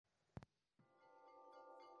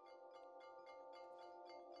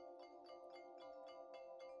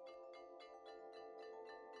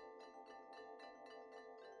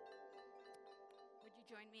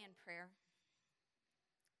join me in prayer?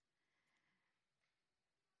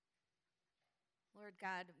 Lord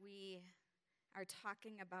God, we are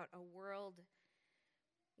talking about a world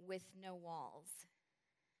with no walls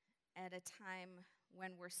at a time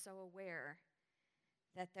when we're so aware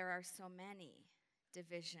that there are so many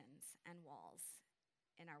divisions and walls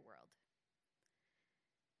in our world.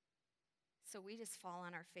 So we just fall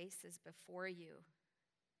on our faces before you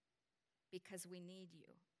because we need you.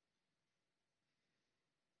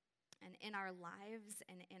 And in our lives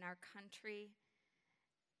and in our country,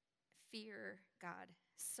 fear, God,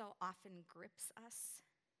 so often grips us.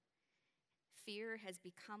 Fear has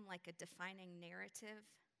become like a defining narrative,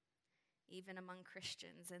 even among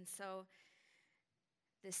Christians. And so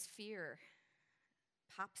this fear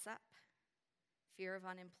pops up, fear of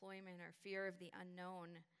unemployment or fear of the unknown,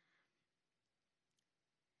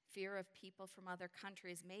 fear of people from other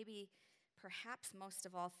countries, maybe perhaps most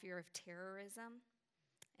of all fear of terrorism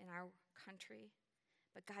in our country.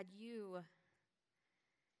 But God, you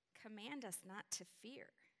command us not to fear,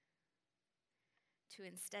 to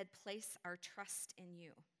instead place our trust in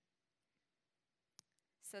you.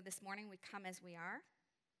 So this morning we come as we are.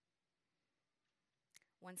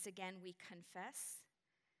 Once again, we confess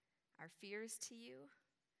our fears to you.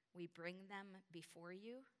 We bring them before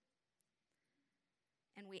you.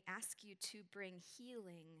 And we ask you to bring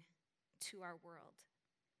healing to our world.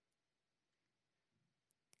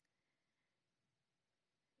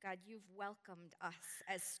 God, you've welcomed us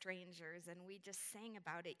as strangers, and we just sang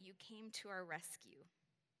about it. You came to our rescue.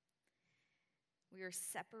 We are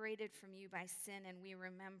separated from you by sin, and we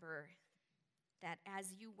remember that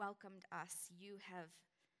as you welcomed us, you have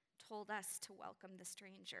told us to welcome the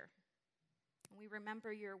stranger. And we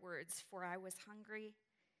remember your words, for I was hungry,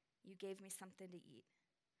 you gave me something to eat.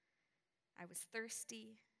 I was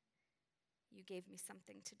thirsty, you gave me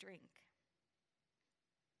something to drink.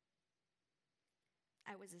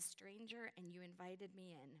 I was a stranger, and you invited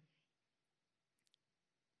me in.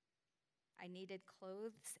 I needed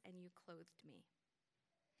clothes, and you clothed me.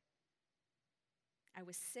 I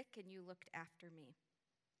was sick, and you looked after me.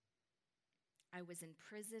 I was in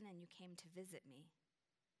prison, and you came to visit me.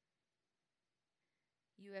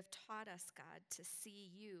 You have taught us, God, to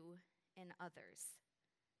see you in others.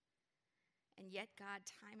 And yet, God,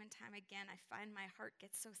 time and time again, I find my heart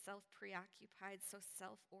gets so self-preoccupied, so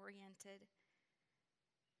self-oriented.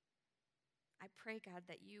 I pray, God,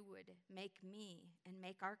 that you would make me and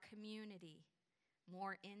make our community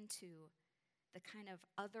more into the kind of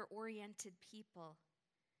other-oriented people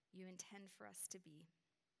you intend for us to be.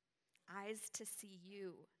 Eyes to see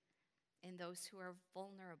you in those who are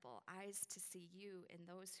vulnerable. Eyes to see you in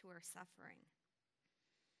those who are suffering.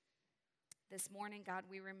 This morning, God,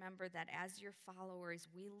 we remember that as your followers,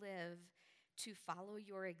 we live to follow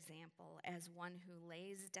your example as one who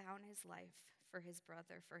lays down his life for his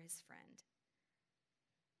brother, for his friend.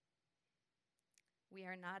 We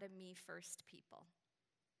are not a me-first people.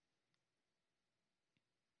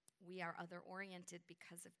 We are other-oriented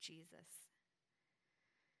because of Jesus.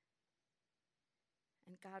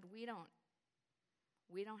 And God, we don't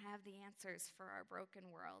have the answers for our broken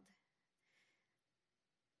world.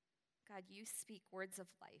 God, you speak words of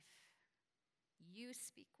life. You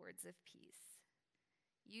speak words of peace.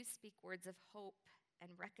 You speak words of hope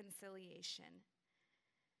and reconciliation.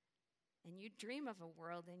 And you dream of a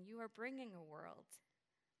world, and you are bringing a world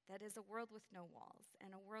that is a world with no walls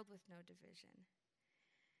and a world with no division.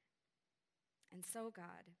 And so,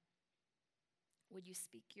 God, would you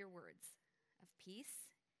speak your words of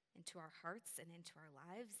peace into our hearts and into our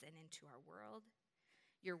lives and into our world,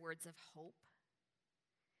 your words of hope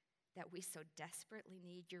that we so desperately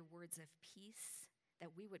need, your words of peace,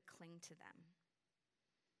 that we would cling to them.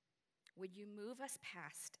 Would you move us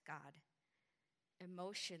past, God,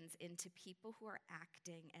 emotions into people who are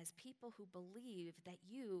acting as people who believe that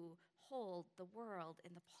you hold the world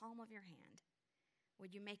in the palm of your hand?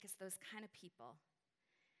 Would you make us those kind of people?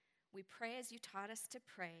 We pray as you taught us to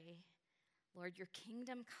pray, Lord, your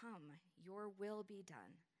kingdom come, your will be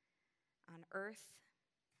done on earth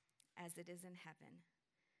as it is in heaven.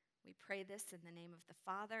 We pray this in the name of the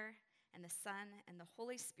Father and the Son and the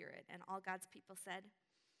Holy Spirit, and all God's people said,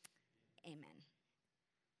 amen.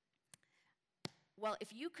 Well,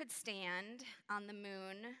 if you could stand on the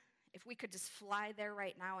moon, if we could just fly there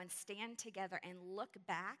right now and stand together and look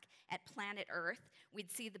back at planet Earth,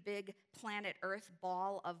 we'd see the big planet Earth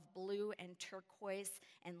ball of blue and turquoise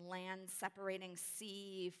and land separating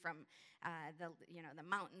sea from the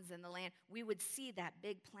mountains and the land. We would see that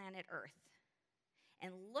big planet Earth.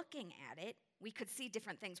 And looking at it, we could see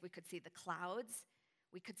different things. We could see the clouds.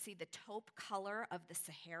 We could see the taupe color of the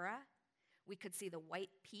Sahara. We could see the white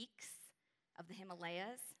peaks of the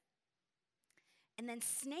Himalayas. And then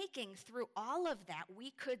snaking through all of that,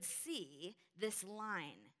 we could see this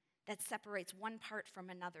line that separates one part from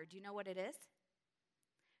another. Do you know what it is?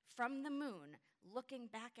 From the moon, looking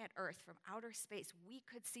back at Earth from outer space, we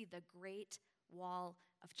could see the Great Wall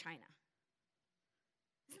of China.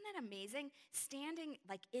 Isn't that amazing? Standing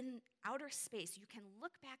like in outer space, you can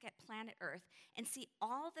look back at planet Earth and see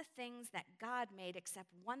all the things that God made except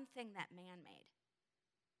one thing that man made.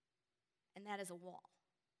 And that is a wall.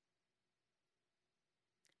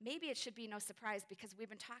 Maybe it should be no surprise because we've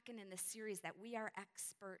been talking in this series that we are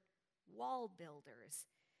expert wall builders.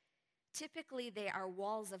 Typically, they are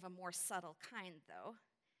walls of a more subtle kind, though.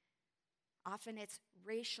 Often it's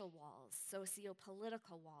racial walls,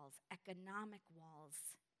 socio-political walls, economic walls.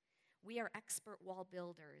 We are expert wall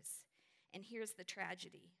builders. And here's the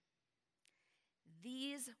tragedy.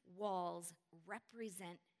 These walls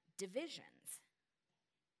represent divisions.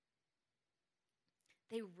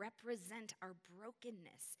 They represent our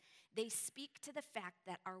brokenness. They speak to the fact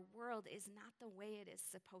that our world is not the way it is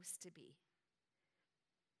supposed to be.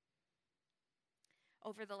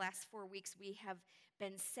 Over the last 4 weeks, we have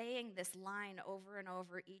been saying this line over and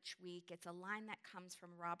over each week. It's a line that comes from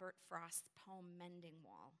Robert Frost's poem, Mending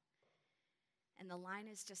Wall. And the line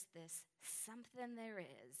is just this: something there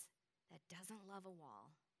is that doesn't love a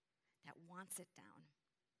wall, that wants it down.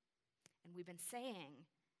 And we've been saying,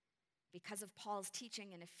 because of Paul's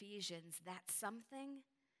teaching in Ephesians, that something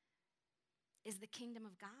is the kingdom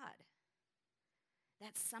of God.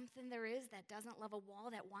 That something there is that doesn't love a wall,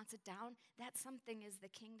 that wants it down, that something is the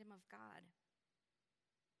kingdom of God.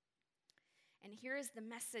 And here is the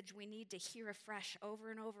message we need to hear afresh over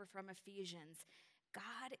and over from Ephesians.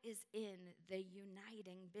 God is in the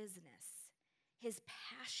uniting business. His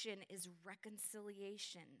passion is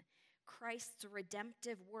reconciliation. Christ's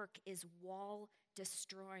redemptive work is wall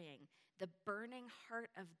destroying. The burning heart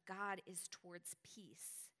of God is towards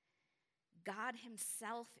peace. God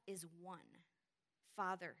himself is one.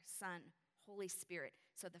 Father, Son, Holy Spirit.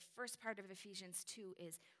 So the first part of Ephesians 2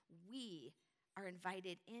 is we are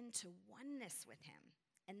invited into oneness with him.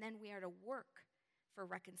 And then we are to work for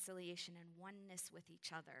reconciliation and oneness with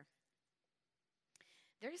each other.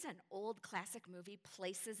 There's an old classic movie,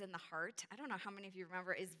 Places in the Heart. I don't know how many of you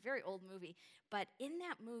remember. It's a very old movie. But in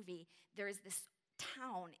that movie, there's this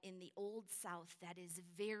town in the Old South that is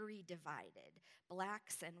very divided.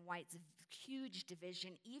 Blacks and whites, huge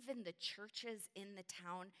division. Even the churches in the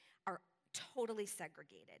town are totally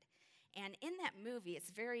segregated. And in that movie,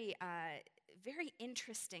 it's very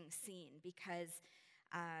interesting scene because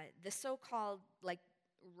the so-called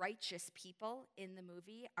righteous people in the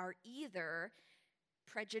movie are either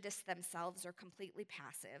prejudiced themselves or completely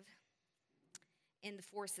passive in the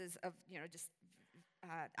forces of just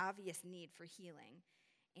obvious need for healing.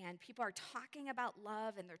 And people are talking about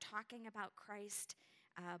love and they're talking about Christ,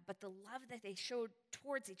 but the love that they showed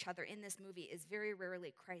towards each other in this movie is very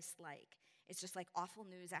rarely Christ-like. It's just like awful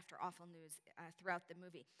news after awful news throughout the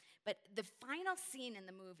movie. But the final scene in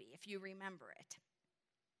the movie, if you remember it,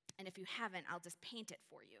 and if you haven't, I'll just paint it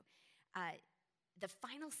for you. The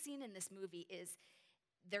final scene in this movie is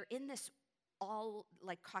they're in this all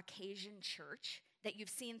Caucasian church that you've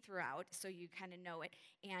seen throughout, so you kind of know it.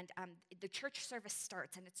 And the church service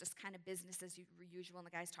starts, and it's just kind of business as usual, and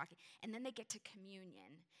the guy's talking. And then they get to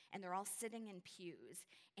communion, and they're all sitting in pews,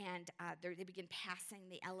 and they begin passing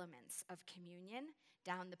the elements of communion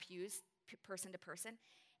down the pews, person to person.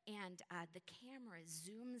 And the camera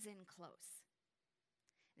zooms in close.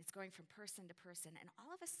 It's going from person to person, and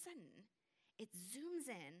all of a sudden, it zooms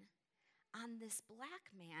in on this black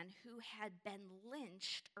man who had been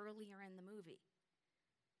lynched earlier in the movie,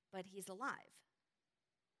 but he's alive.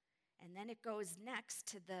 And then it goes next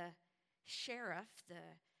to the sheriff,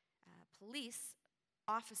 the police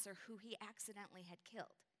officer who he accidentally had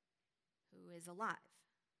killed, who is alive.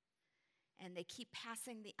 And they keep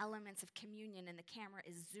passing the elements of communion, and the camera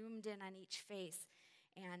is zoomed in on each face,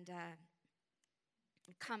 and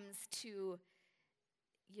it comes to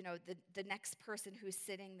the next person who's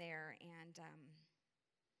sitting there, and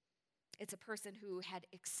it's a person who had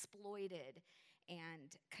exploited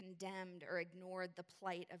and condemned or ignored the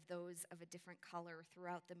plight of those of a different color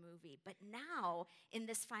throughout the movie. But now, in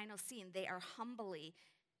this final scene, they are humbly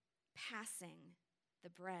passing the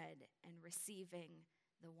bread and receiving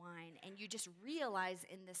the wine. And you just realize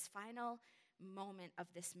in this final moment of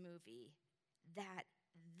this movie that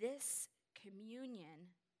this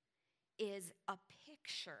communion is a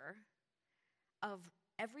picture of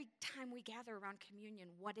every time we gather around communion,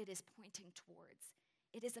 what it is pointing towards.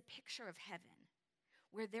 It is a picture of heaven,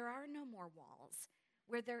 where there are no more walls,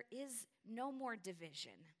 where there is no more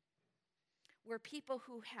division, where people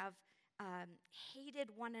who have hated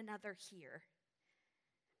one another here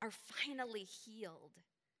are finally healed,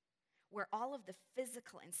 where all of the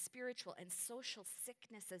physical and spiritual and social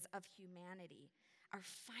sicknesses of humanity are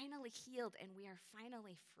finally healed and we are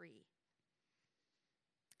finally free.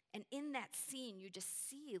 And in that scene, you just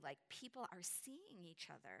see like people are seeing each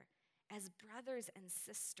other as brothers and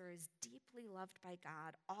sisters deeply loved by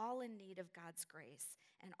God, all in need of God's grace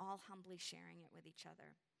and all humbly sharing it with each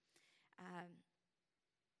other.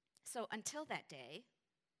 So until that day,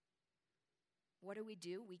 what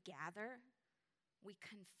do? We gather, we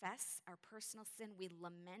confess our personal sin, we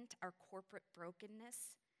lament our corporate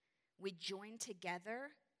brokenness, we join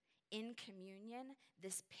together in communion,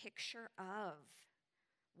 this picture of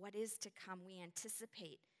what is to come. We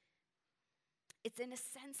anticipate. It's in a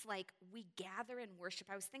sense like we gather in worship.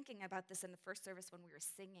 I was thinking about this in the first service when we were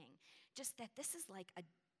singing, just that this is like a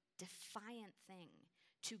defiant thing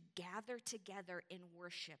to gather together in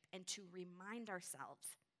worship and to remind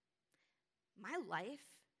ourselves, my life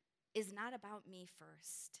is not about me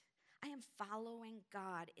first. I am following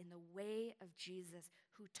God in the way of Jesus,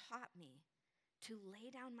 who taught me to lay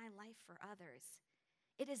down my life for others.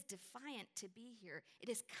 It is defiant to be here. It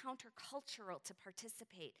is countercultural to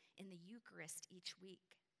participate in the Eucharist each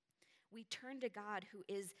week. We turn to God, who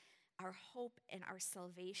is our hope and our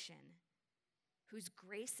salvation, whose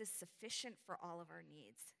grace is sufficient for all of our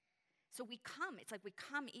needs. So we come. It's like we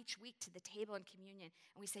come each week to the table in communion,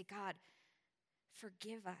 and we say, God,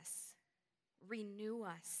 forgive us, renew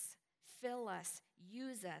us, fill us,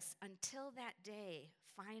 use us until that day,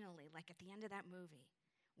 finally, like at the end of that movie,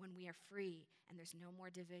 when we are free and there's no more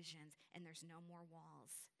divisions and there's no more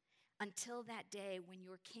walls. Until that day when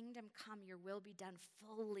your kingdom come, your will be done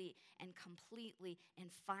fully and completely and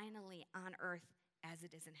finally on earth as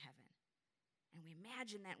it is in heaven. And we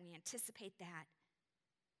imagine that, we anticipate that,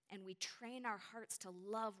 and we train our hearts to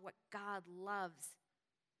love what God loves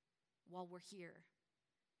while we're here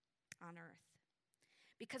on earth.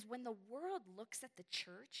 Because when the world looks at the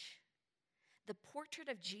church, the portrait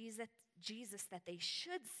of Jesus that they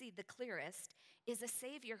should see the clearest is a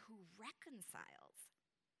Savior who reconciles,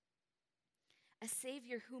 a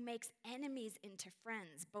Savior who makes enemies into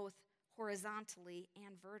friends, both horizontally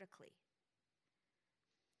and vertically,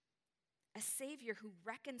 a Savior who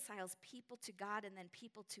reconciles people to God and then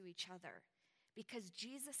people to each other, because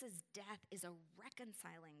Jesus' death is a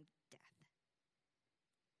reconciling death.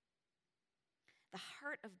 The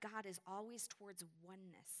heart of God is always towards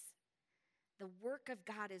oneness. The work of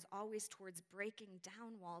God is always towards breaking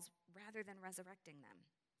down walls rather than resurrecting them.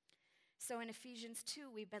 So in Ephesians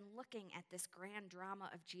 2, we've been looking at this grand drama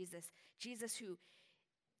of Jesus. Jesus who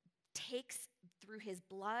takes through his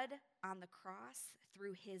blood on the cross,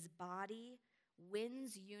 through his body,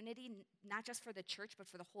 wins unity, not just for the church, but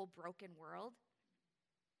for the whole broken world.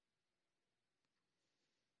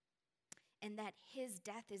 And that his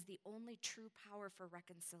death is the only true power for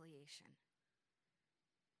reconciliation.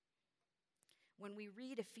 When we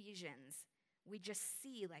read Ephesians, we just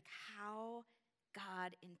see like how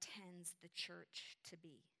God intends the church to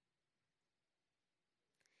be.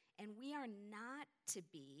 And we are not to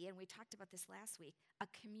be, and we talked about this last week, a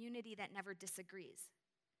community that never disagrees.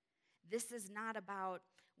 This is not about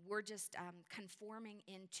we're just conforming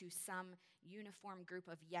into some uniform group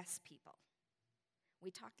of yes people. We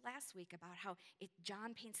talked last week about how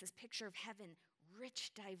John paints this picture of heaven,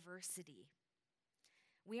 rich diversity.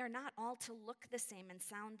 We are not all to look the same and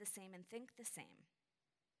sound the same and think the same.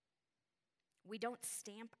 We don't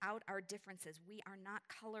stamp out our differences. We are not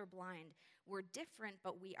colorblind. We're different,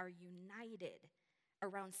 but we are united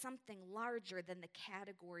around something larger than the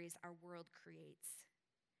categories our world creates.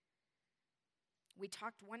 We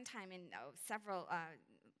talked one time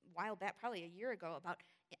while back, probably a year ago, about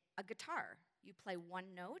a guitar. You play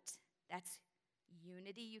one note, that's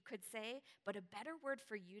unity, you could say, but a better word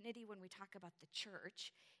for unity when we talk about the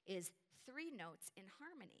church is 3 notes in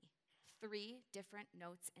harmony, 3 different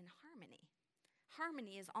notes in harmony.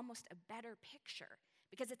 Harmony is almost a better picture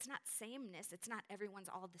because it's not sameness, it's not everyone's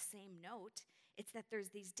all the same note, it's that there's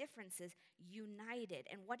these differences united.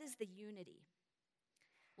 And what is the unity?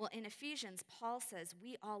 Well, in Ephesians, Paul says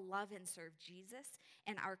we all love and serve Jesus,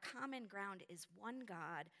 and our common ground is one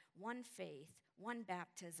God, one faith, one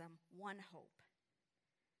baptism, one hope.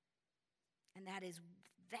 And that is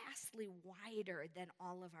vastly wider than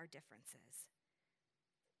all of our differences.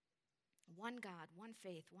 One God, one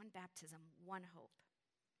faith, one baptism, one hope.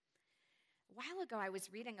 A while ago, I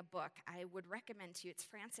was reading a book I would recommend to you. It's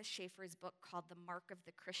Francis Schaeffer's book called The Mark of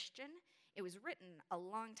the Christian. It was written a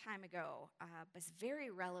long time ago, but it's very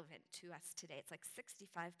relevant to us today. It's like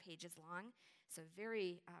 65 pages long, so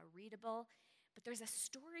very readable. But there's a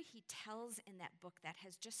story he tells in that book that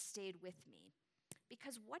has just stayed with me.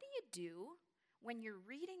 Because what do you do when you're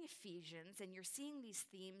reading Ephesians and you're seeing these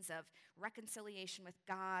themes of reconciliation with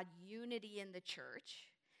God, unity in the church,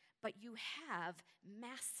 but you have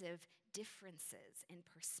massive differences in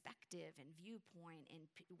perspective and viewpoint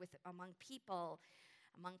among people,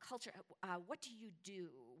 among culture? What do you do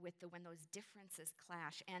when those differences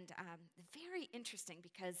clash? And very interesting,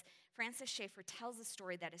 because Francis Schaeffer tells a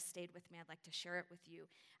story that has stayed with me. I'd like to share it with you.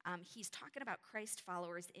 He's talking about Christ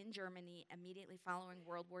followers in Germany immediately following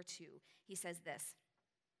World War II. He says this: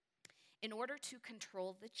 in order to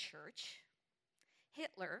control the church,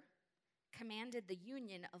 Hitler commanded the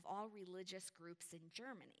union of all religious groups in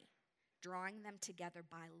Germany, drawing them together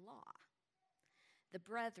by law. The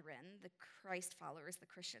brethren, the Christ followers, the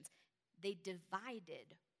Christians, they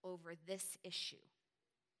divided over this issue.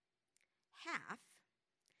 Half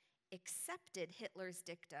accepted Hitler's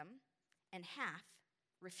dictum, and half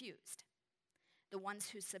refused. The ones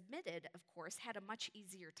who submitted, of course, had a much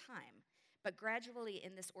easier time. But gradually,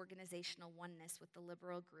 in this organizational oneness with the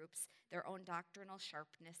liberal groups, their own doctrinal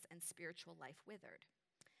sharpness and spiritual life withered.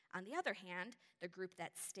 On the other hand, the group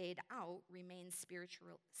that stayed out remained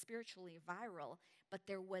spiritually viral, but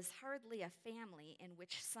there was hardly a family in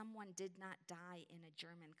which someone did not die in a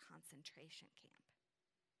German concentration camp.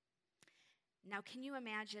 Now, can you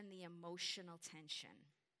imagine the emotional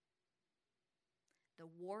tension? The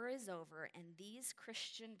war is over, and these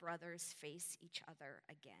Christian brothers face each other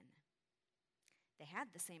again. They had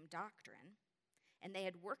the same doctrine, and they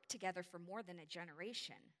had worked together for more than a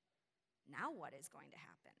generation. Now what is going to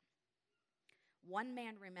happen? One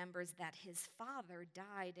man remembers that his father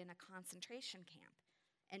died in a concentration camp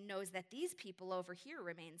and knows that these people over here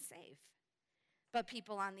remain safe. But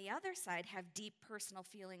people on the other side have deep personal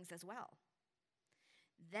feelings as well.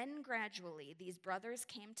 Then gradually, these brothers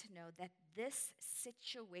came to know that this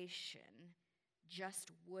situation just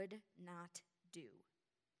would not do.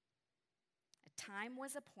 A time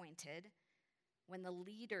was appointed when the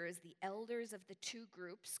leaders, the elders of the two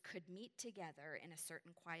groups, could meet together in a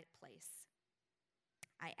certain quiet place.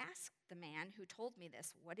 I asked the man who told me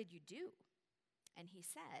this, "What did you do?" And he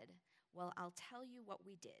said, "Well, I'll tell you what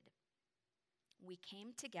we did. We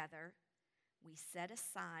came together, we set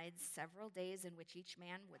aside several days in which each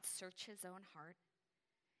man would search his own heart,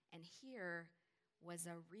 and here was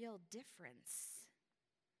a real difference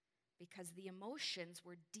because the emotions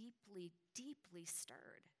were deeply, deeply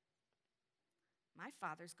stirred. My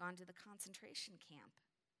father's gone to the concentration camp.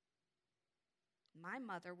 My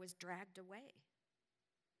mother was dragged away.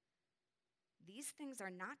 These things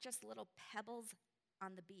are not just little pebbles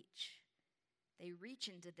on the beach. They reach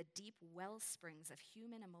into the deep well springs of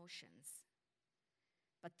human emotions.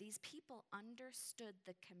 But these people understood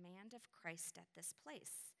the command of Christ at this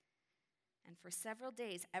place. And for several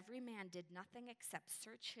days, every man did nothing except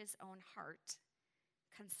search his own heart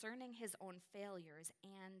concerning his own failures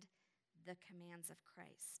and the commands of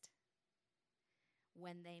Christ.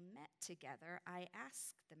 When they met together, I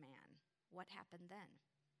asked the man, what happened then?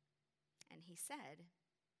 And he said,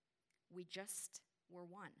 we just were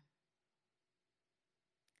one.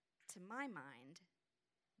 To my mind,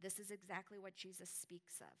 this is exactly what Jesus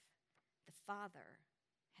speaks of. The Father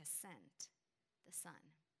has sent the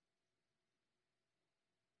Son.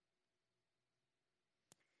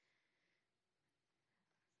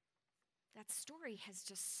 That story has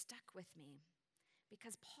just stuck with me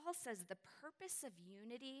because Paul says the purpose of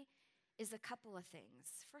unity is a couple of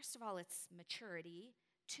things. First of all, it's maturity.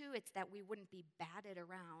 Two, it's that we wouldn't be batted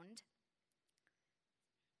around.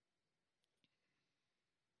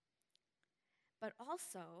 But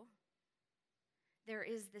also, there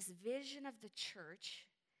is this vision of the church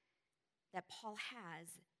that Paul has,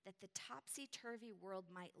 that the topsy-turvy world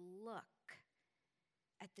might look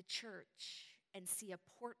at the church and see a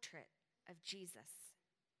portrait of Jesus.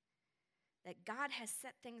 That God has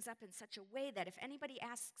set things up in such a way that if anybody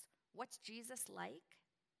asks, what's Jesus like?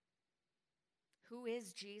 Who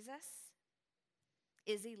is Jesus?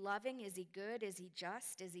 Is he loving? Is he good? Is he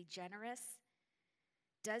just? Is he generous?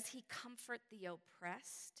 Does he comfort the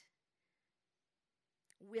oppressed?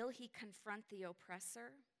 Will he confront the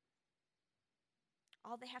oppressor?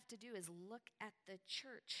 All they have to do is look at the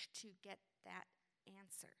church to get that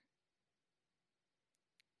answer.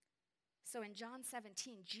 So in John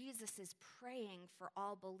 17, Jesus is praying for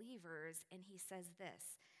all believers, and he says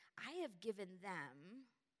this, I have given them,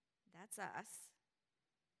 that's us.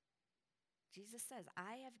 Jesus says,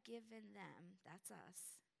 I have given them, that's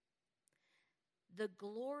us, the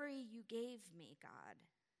glory you gave me, God,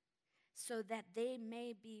 so that they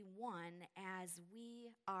may be one as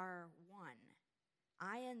we are one,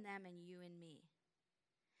 I and them and you and me,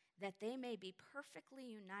 that they may be perfectly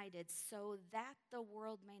united so that the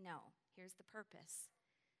world may know. Here's the purpose.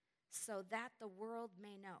 So that the world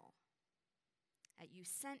may know that you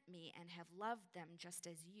sent me and have loved them just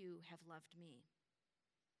as you have loved me.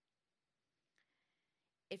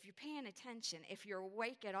 If you're paying attention, if you're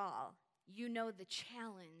awake at all, you know the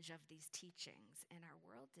challenge of these teachings in our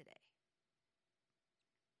world today.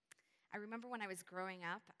 I remember when I was growing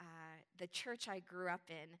up, the church I grew up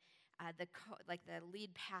in, the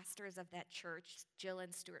lead pastors of that church, Jill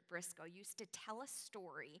and Stuart Briscoe, used to tell a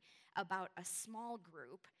story about a small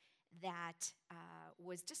group that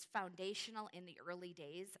was just foundational in the early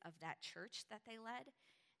days of that church that they led.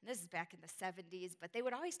 And this is back in the 70s, but they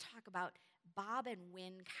would always talk about Bob and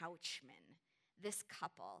Wynn Couchman, this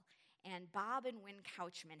couple. And Bob and Wynn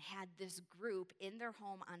Couchman had this group in their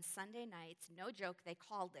home on Sunday nights. No joke, they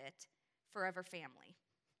called it Forever Family.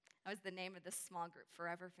 That was the name of this small group,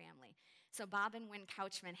 Forever Family. So Bob and Wynn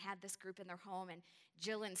Couchman had this group in their home, and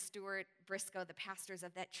Jill and Stuart Briscoe, the pastors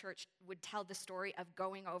of that church, would tell the story of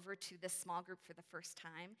going over to this small group for the first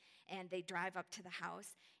time, and they drive up to the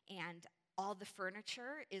house, and all the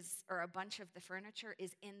furniture a bunch of the furniture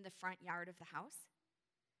is in the front yard of the house.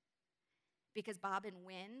 Because Bob and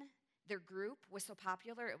Wynn, their group was so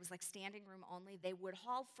popular, it was like standing room only. They would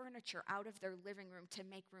haul furniture out of their living room to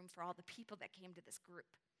make room for all the people that came to this group.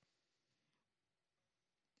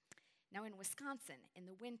 Now in Wisconsin, in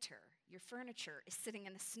the winter, your furniture is sitting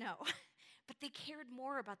in the snow. But they cared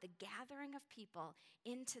more about the gathering of people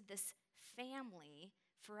into this family,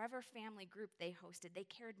 Forever Family group they hosted. They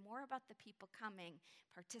cared more about the people coming,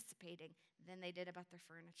 participating, than they did about their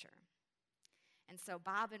furniture. And so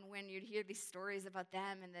Bob and Wynn, you'd hear these stories about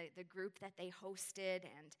them and the group that they hosted.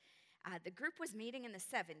 And the group was meeting in the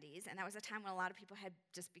 70s, and that was a time when a lot of people had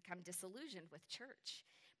just become disillusioned with church.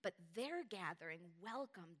 But their gathering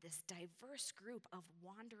welcomed this diverse group of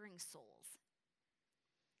wandering souls.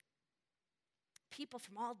 People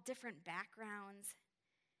from all different backgrounds.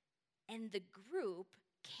 And the group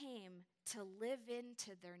came to live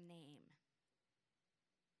into their name.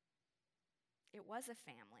 It was a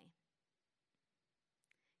family.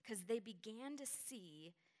 Because they began to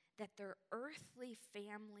see that their earthly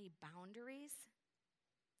family boundaries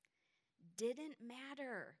didn't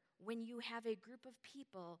matter when you have a group of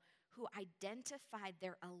people who identified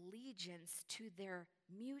their allegiance to their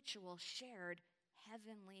mutual shared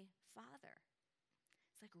heavenly Father.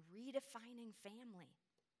 It's like redefining family.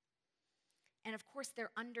 And of course,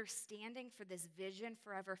 their understanding for this vision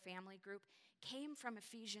Forever Family group came from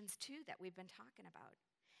Ephesians 2 that we've been talking about.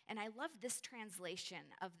 And I love this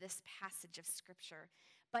translation of this passage of Scripture.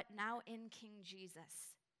 But now in King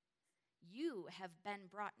Jesus, you have been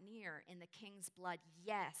brought near in the King's blood.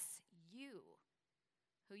 Yes, you,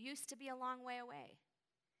 who used to be a long way away.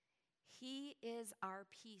 He is our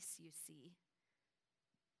peace, you see.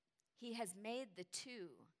 He has made the two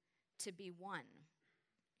to be one.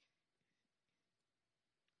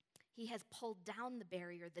 He has pulled down the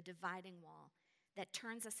barrier, the dividing wall that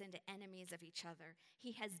turns us into enemies of each other.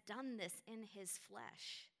 He has done this in his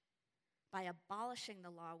flesh by abolishing the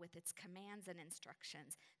law with its commands and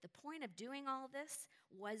instructions. The point of doing all this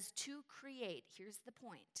was to create, here's the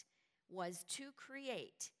point, was to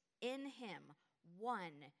create in him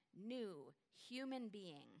one new human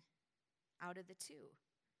being out of the two,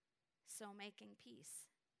 so making peace.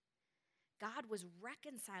 God was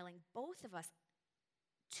reconciling both of us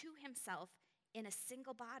to himself in a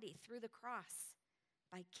single body through the cross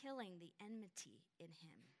by killing the enmity in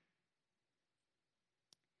him.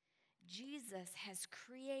 Jesus has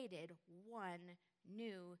created one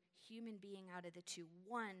new human being out of the two,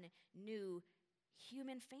 one new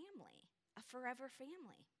human family, a forever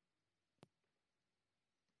family.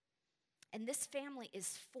 And this family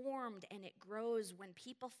is formed and it grows when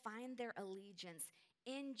people find their allegiance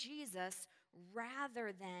in Jesus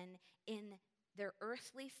rather than in their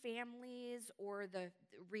earthly families or the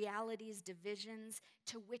realities, divisions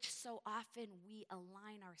to which so often we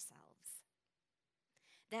align ourselves.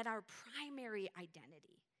 That our primary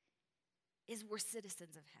identity is we're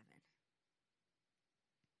citizens of heaven.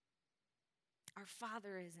 Our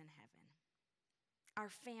Father is in heaven. Our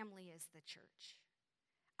family is the church.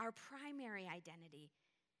 Our primary identity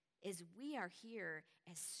is we are here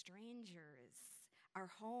as strangers. Our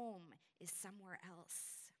home is somewhere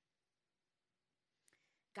else.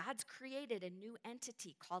 God's created a new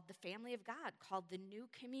entity called the family of God, called the new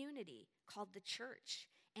community, called the church,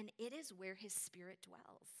 and it is where his Spirit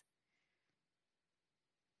dwells.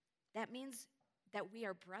 That means that we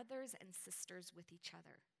are brothers and sisters with each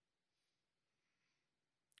other.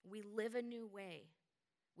 We live a new way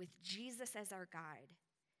with Jesus as our guide,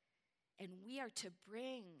 and we are to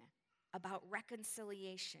bring about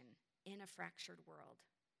reconciliation in a fractured world.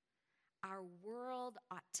 Our world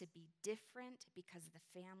ought to be different because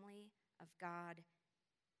the family of God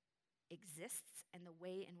exists and the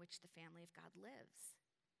way in which the family of God lives.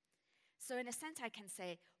 So in a sense, I can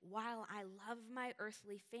say, while I love my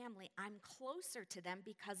earthly family, I'm closer to them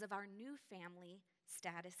because of our new family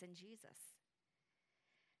status in Jesus.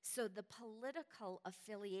 So the political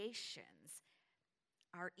affiliations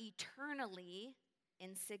are eternally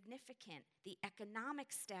insignificant. The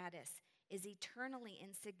economic status is eternally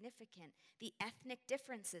insignificant. The ethnic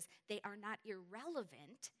differences, they are not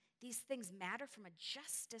irrelevant. These things matter from a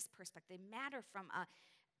justice perspective. They matter from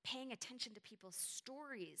paying attention to people's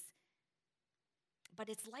stories. But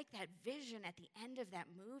it's like that vision at the end of that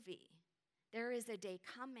movie. There is a day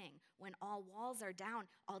coming when all walls are down,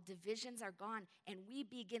 all divisions are gone, and we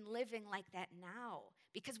begin living like that now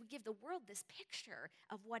because we give the world this picture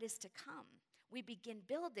of what is to come. We begin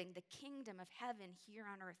building the kingdom of heaven here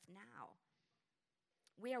on earth now.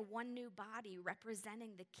 We are one new body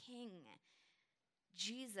representing the King,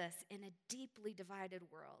 Jesus, in a deeply divided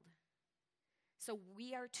world. So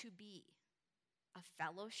we are to be a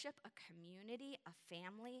fellowship, a community, a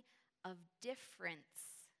family of difference.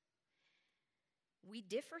 We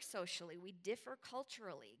differ socially, we differ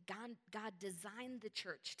culturally. God designed the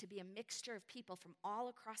church to be a mixture of people from all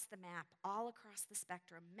across the map, all across the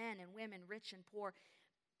spectrum, men and women, rich and poor.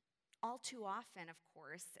 All too often, of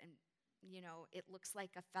course, and it looks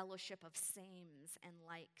like a fellowship of sames and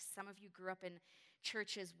likes. Some of you grew up in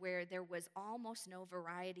churches where there was almost no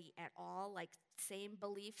variety at all, like same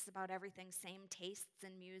beliefs about everything, same tastes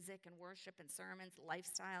in music and worship and sermons,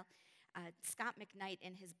 lifestyle. Scott McKnight,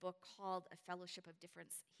 in his book called A Fellowship of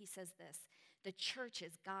Difference, he says this: the church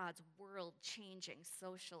is God's world-changing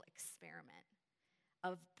social experiment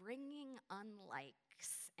of bringing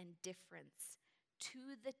unlikes and difference to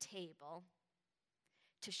the table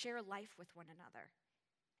to share life with one another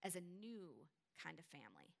as a new kind of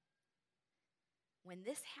family. When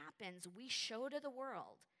this happens, we show to the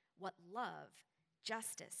world what love,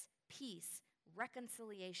 justice, peace,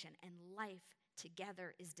 reconciliation, and life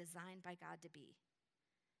together is designed by God to be.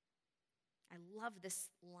 I love this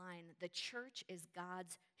line: the church is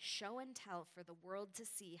God's show and tell for the world to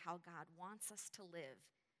see how God wants us to live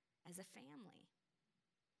as a family.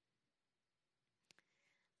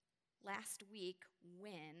 Last week,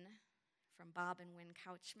 Wynn, from Bob and Wynn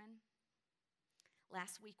Couchman,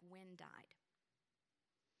 last week Wynn died.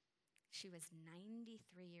 She was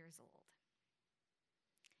 93 years old.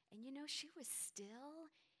 And she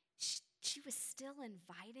was still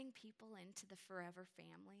inviting people into the Forever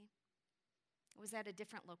family. It was at a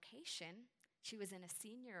different location. She was in a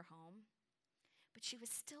senior home. But she was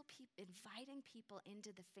still inviting people into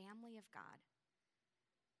the family of God.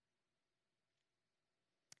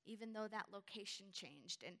 Even though that location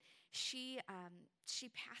changed. And she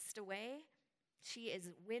passed away.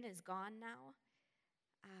 Wynn is gone now.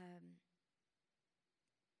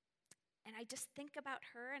 And I just think about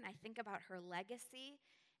her, and I think about her legacy,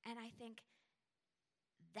 and I think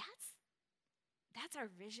that's our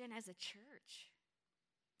vision as a church.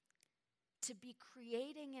 To be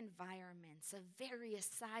creating environments of various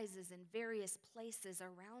sizes and various places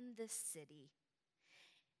around this city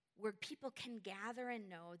where people can gather and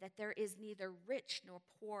know that there is neither rich nor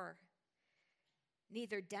poor,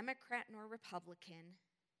 neither Democrat nor Republican,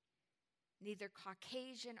 neither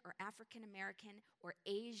Caucasian or African American or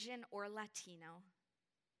Asian or Latino,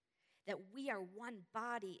 that we are one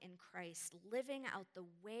body in Christ, living out the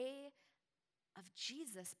way of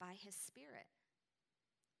Jesus by his Spirit.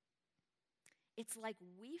 It's like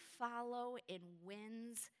we follow in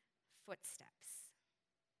Wynn's footsteps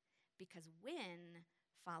because Wynn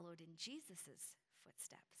followed in Jesus'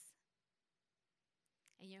 footsteps.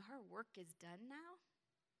 And her work is done now.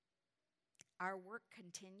 Our work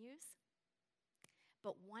continues.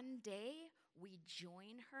 But one day we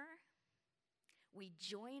join her. We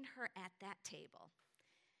join her at that table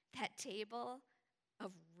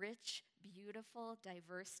of rich, beautiful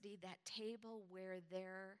diversity, that table where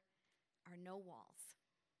there are no walls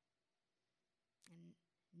and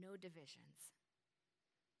no divisions,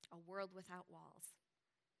 a world without walls.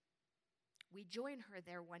 We join her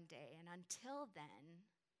there one day, and until then,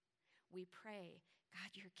 we pray,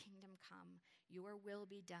 God, your kingdom come, your will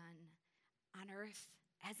be done on earth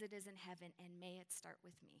as it is in heaven, and may it start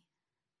with me.